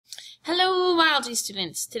biology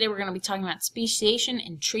students, today we're going to be talking about speciation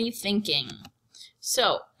and tree thinking.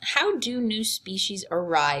 So, how do new species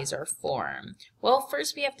arise or form? Well,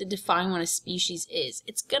 first we have to define what a species is.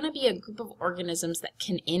 It's going to be a group of organisms that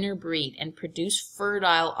can interbreed and produce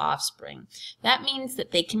fertile offspring. That means that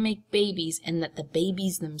they can make babies and that the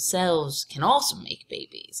babies themselves can also make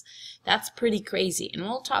babies. That's pretty crazy, and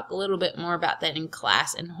we'll talk a little bit more about that in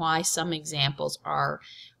class and why some examples are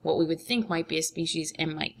what we would think might be a species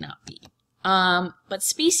and might not be. But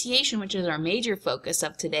speciation, which is our major focus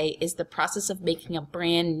of today, is the process of making a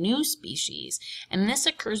brand new species. And this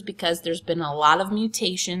occurs because there's been a lot of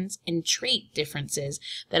mutations and trait differences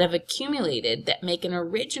that have accumulated that make an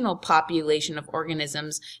original population of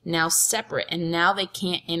organisms now separate, and now they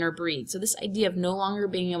can't interbreed. So this idea of no longer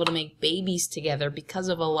being able to make babies together because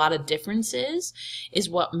of a lot of differences is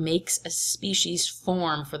what makes a species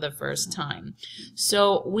form for the first time.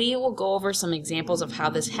 So we will go over some examples of how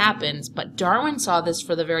this happens, but Darwin saw this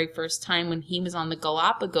for the very first time when he was on the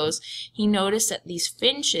Galapagos. He noticed that these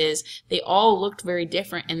finches, they all looked very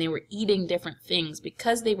different and they were eating different things.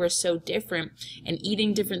 Because they were so different and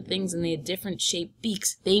eating different things and they had different shaped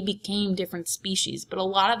beaks, they became different species. But a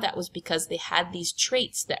lot of that was because they had these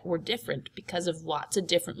traits that were different because of lots of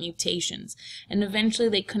different mutations. And eventually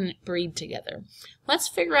they couldn't breed together. Let's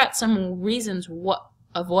figure out some reasons what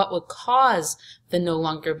would cause the no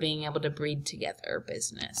longer being able to breed together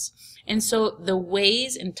business. And so the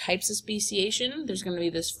ways and types of speciation, there's going to be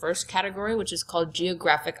this first category, which is called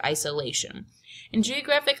geographic isolation. And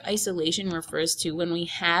geographic isolation refers to when we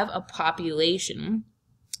have a population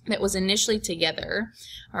that was initially together,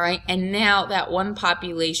 all right, and now that one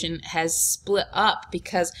population has split up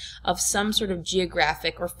because of some sort of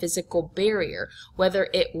geographic or physical barrier, whether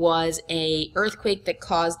it was an earthquake that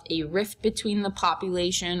caused a rift between the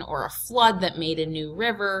population or a flood that made a new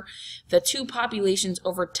river. The two populations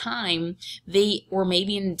over time, they were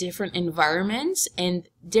maybe in different environments and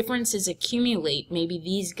differences accumulate. Maybe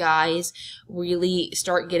these guys really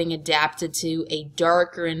start getting adapted to a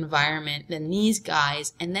darker environment than these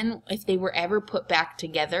guys, and then if they were ever put back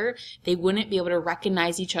together, they wouldn't be able to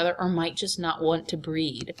recognize each other or might just not want to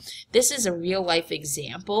breed. This is a real life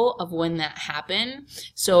example of when that happened.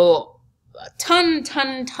 So a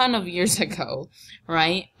ton of years ago,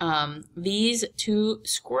 right? These two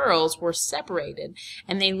squirrels were separated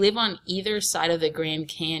and they live on either side of the Grand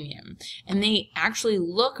Canyon, and they actually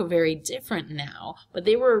look very different now, but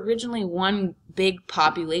they were originally one big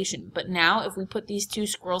population. But now if we put these two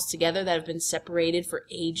squirrels together that have been separated for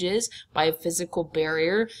ages by a physical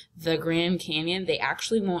barrier, the Grand Canyon, they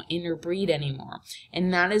actually won't interbreed anymore,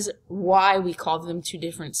 and that is why we call them two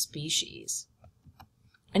different species.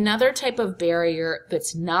 Another type of barrier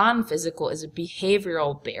that's non-physical is a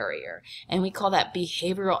behavioral barrier, and we call that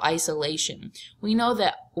behavioral isolation. We know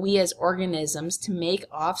that we as organisms, to make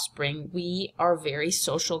offspring, we are very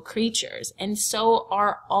social creatures, and so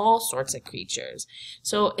are all sorts of creatures.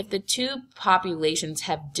 So if the two populations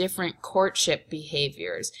have different courtship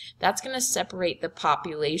behaviors, that's going to separate the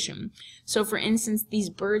population. So for instance, these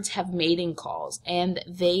birds have mating calls, and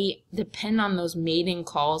they depend on those mating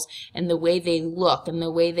calls and the way they look and the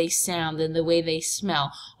way they sound and the way they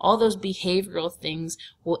smell. All those behavioral things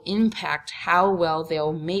will impact how well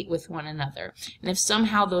they'll mate with one another. And if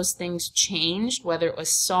somehow those things changed, whether it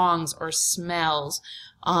was songs or smells,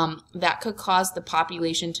 that could cause the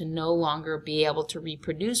population to no longer be able to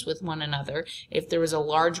reproduce with one another. If there was a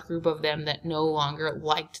large group of them that no longer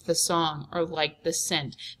liked the song or liked the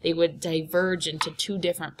scent, they would diverge into two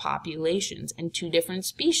different populations and two different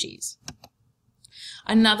species.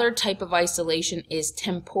 Another type of isolation is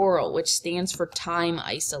temporal, which stands for time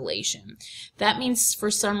isolation. That means for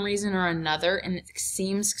some reason or another, and it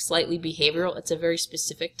seems slightly behavioral, it's a very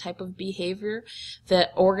specific type of behavior, that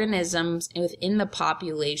organisms within the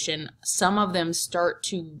population, some of them start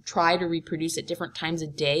to try to reproduce at different times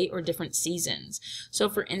of day or different seasons. So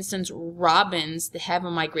for instance, robins, they have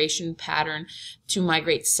a migration pattern to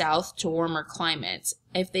migrate south to warmer climates.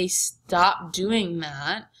 If they stop doing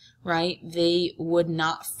that, right, they would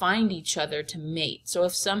not find each other to mate. So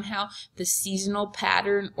if somehow the seasonal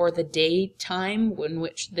pattern or the daytime in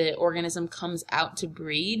which the organism comes out to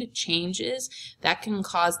breed changes, that can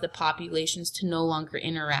cause the populations to no longer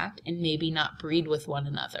interact and maybe not breed with one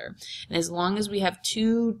another. And as long as we have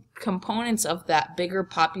two components of that bigger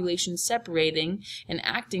population separating and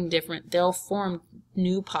acting different, they'll form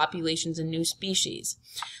new populations and new species.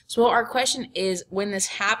 So our question is, when this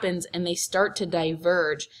happens and they start to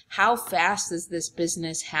diverge, how fast does this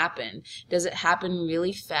business happen? Does it happen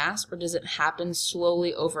really fast or does it happen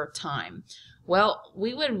slowly over time? Well,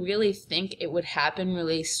 we would really think it would happen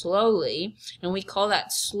really slowly, and we call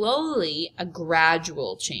that slowly a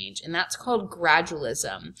gradual change, and that's called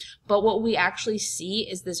gradualism. But what we actually see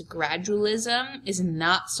is this gradualism is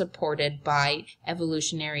not supported by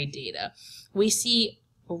evolutionary data. We see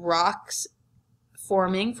rocks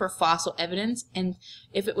forming for fossil evidence, and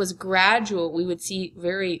if it was gradual, we would see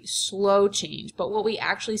very slow change. But what we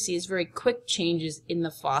actually see is very quick changes in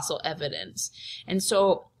the fossil evidence. And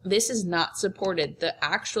so this is not supported. The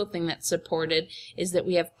actual thing that's supported is that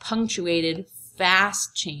we have punctuated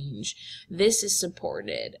fast change. This is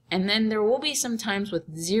supported. And then there will be some times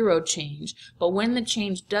with zero change, but when the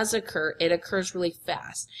change does occur, it occurs really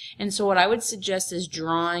fast. And so what I would suggest is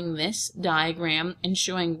drawing this diagram and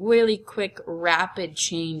showing really quick, rapid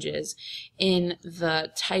changes in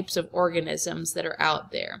the types of organisms that are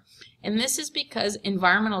out there. And this is because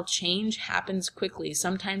environmental change happens quickly.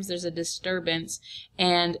 Sometimes there's a disturbance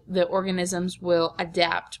and the organisms will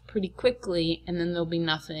adapt pretty quickly, and then there'll be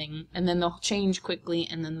nothing, and then they'll change quickly,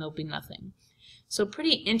 and then there'll be nothing. So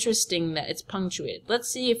pretty interesting that it's punctuated. Let's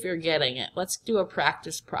see if you're getting it. Let's do a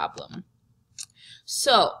practice problem.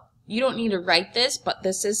 So you don't need to write this, but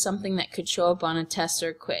this is something that could show up on a test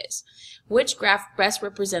or quiz. Which graph best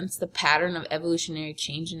represents the pattern of evolutionary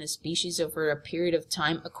change in a species over a period of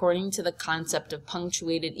time according to the concept of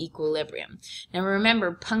punctuated equilibrium? Now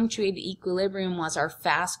remember, punctuated equilibrium was our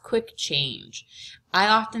fast, quick change. I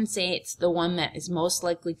often say it's the one that is most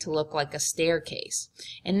likely to look like a staircase.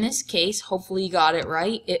 In this case, hopefully you got it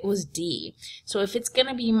right, it was D. So if it's going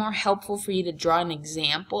to be more helpful for you to draw an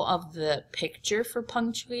example of the picture for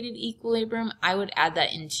punctuated equilibrium, I would add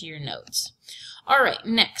that into your notes. Alright,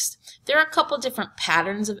 next. There are a couple different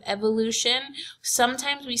patterns of evolution.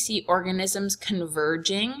 Sometimes we see organisms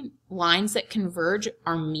converging. Lines that converge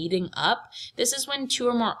are meeting up. This is when two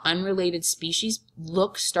or more unrelated species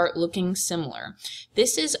start looking similar.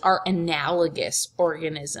 This is our analogous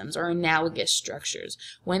organisms or analogous structures.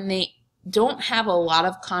 When they don't have a lot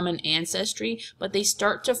of common ancestry, but they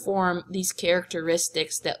start to form these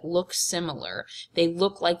characteristics that look similar. They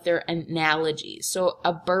look like they're analogies. So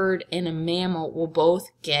a bird and a mammal will both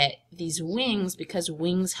get these wings because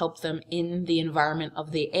wings help them in the environment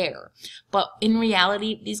of the air. But in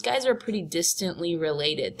reality, these guys are pretty distantly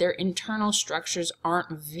related. Their internal structures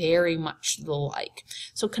aren't very much alike.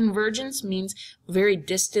 So convergence means very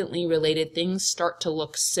distantly related things start to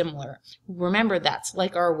look similar. Remember, that's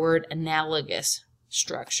like our word analogous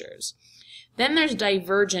structures. Then there's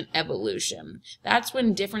divergent evolution. That's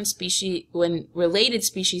when when related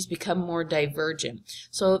species become more divergent.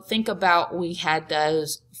 So think about, we had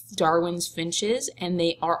those Darwin's finches, and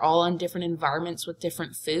they are all in different environments with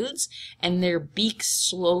different foods, and their beaks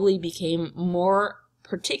slowly became more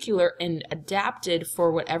particular and adapted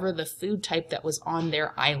for whatever the food type that was on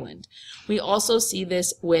their island. We also see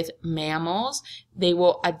this with mammals. They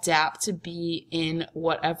will adapt to be in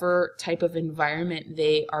whatever type of environment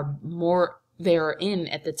they are in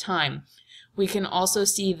at the time. We can also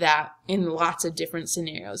see that in lots of different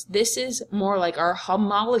scenarios. This is more like our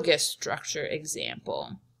homologous structure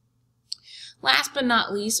example. Last but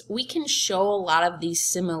not least, we can show a lot of these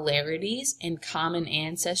similarities and common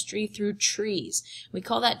ancestry through trees. We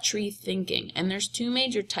call that tree thinking, and there's two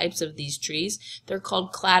major types of these trees. They're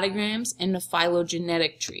called cladograms and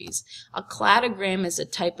phylogenetic trees. A cladogram is a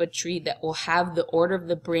type of tree that will have the order of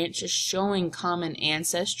the branches showing common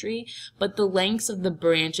ancestry, but the lengths of the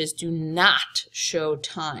branches do not show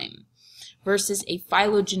time. Versus a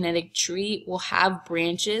phylogenetic tree will have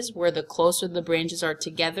branches where the closer the branches are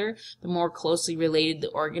together, the more closely related the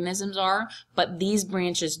organisms are, but these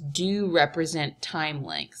branches do represent time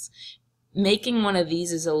lengths. Making one of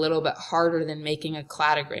these is a little bit harder than making a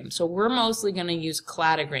cladogram, so we're mostly going to use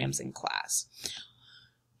cladograms in class.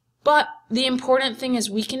 But the important thing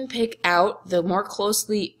is we can pick out the more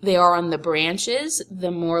closely they are on the branches,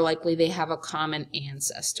 the more likely they have a common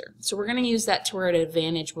ancestor. So we're going to use that to our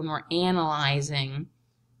advantage when we're analyzing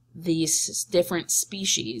these different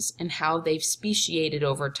species and how they've speciated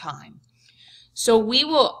over time. So we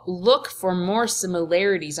will look for more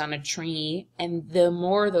similarities on a tree, and the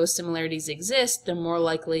more those similarities exist, the more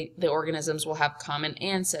likely the organisms will have common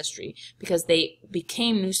ancestry because they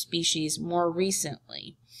became new species more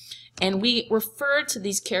recently. And we refer to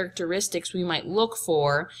these characteristics we might look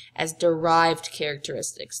for as derived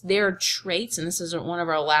characteristics. They are traits, and this is one of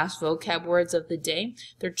our last vocab words of the day.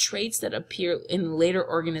 They're traits that appear in later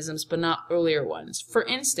organisms but not earlier ones. For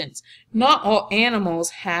instance, not all animals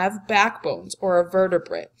have backbones or a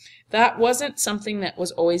vertebrate. That wasn't something that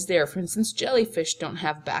was always there. For instance, jellyfish don't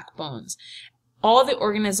have backbones. All the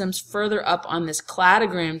organisms further up on this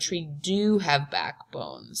cladogram tree do have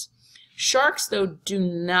backbones. Sharks, though, do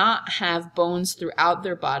not have bones throughout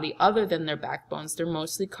their body other than their backbones. They're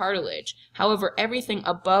mostly cartilage. However, everything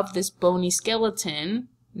above this bony skeleton,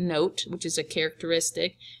 note, which is a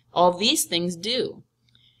characteristic, all these things do.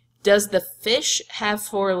 Does the fish have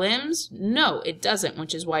 4 limbs? No, it doesn't,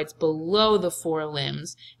 which is why it's below the 4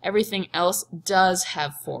 limbs. Everything else does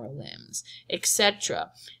have 4 limbs,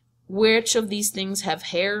 etc. Which of these things have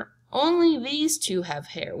hair? Only these 2 have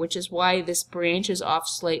hair, which is why this branches off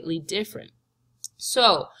slightly different.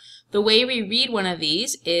 So, the way we read one of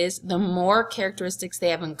these is the more characteristics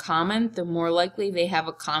they have in common, the more likely they have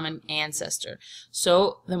a common ancestor.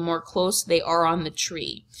 So, the more close they are on the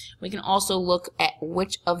tree. We can also look at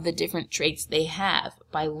which of the different traits they have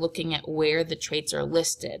by looking at where the traits are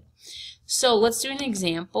listed. So, let's do an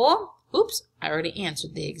example. Oops, I already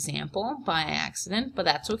answered the example by accident, but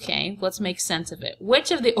that's okay. Let's make sense of it.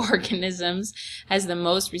 Which of the organisms has the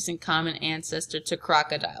most recent common ancestor to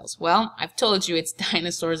crocodiles? Well, I've told you it's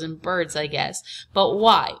dinosaurs and birds, I guess. But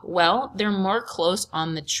why? Well, they're more close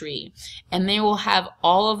on the tree, and they will have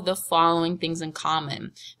all of the following things in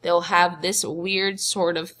common. They'll have this weird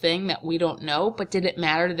sort of thing that we don't know, but did it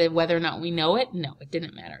matter to whether or not we know it? No, it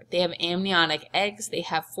didn't matter. They have amniotic eggs, they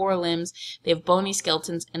have 4 limbs, they have bony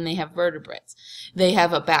skeletons, and they have vertebrates. They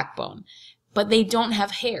have a backbone, but they don't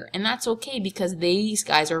have hair, and that's okay because these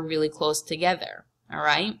guys are really close together, all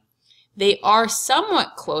right? They are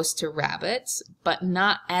somewhat close to rabbits, but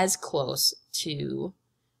not as close to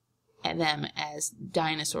them as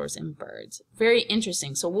dinosaurs and birds. Very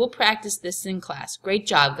interesting. So we'll practice this in class. Great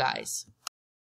job, guys.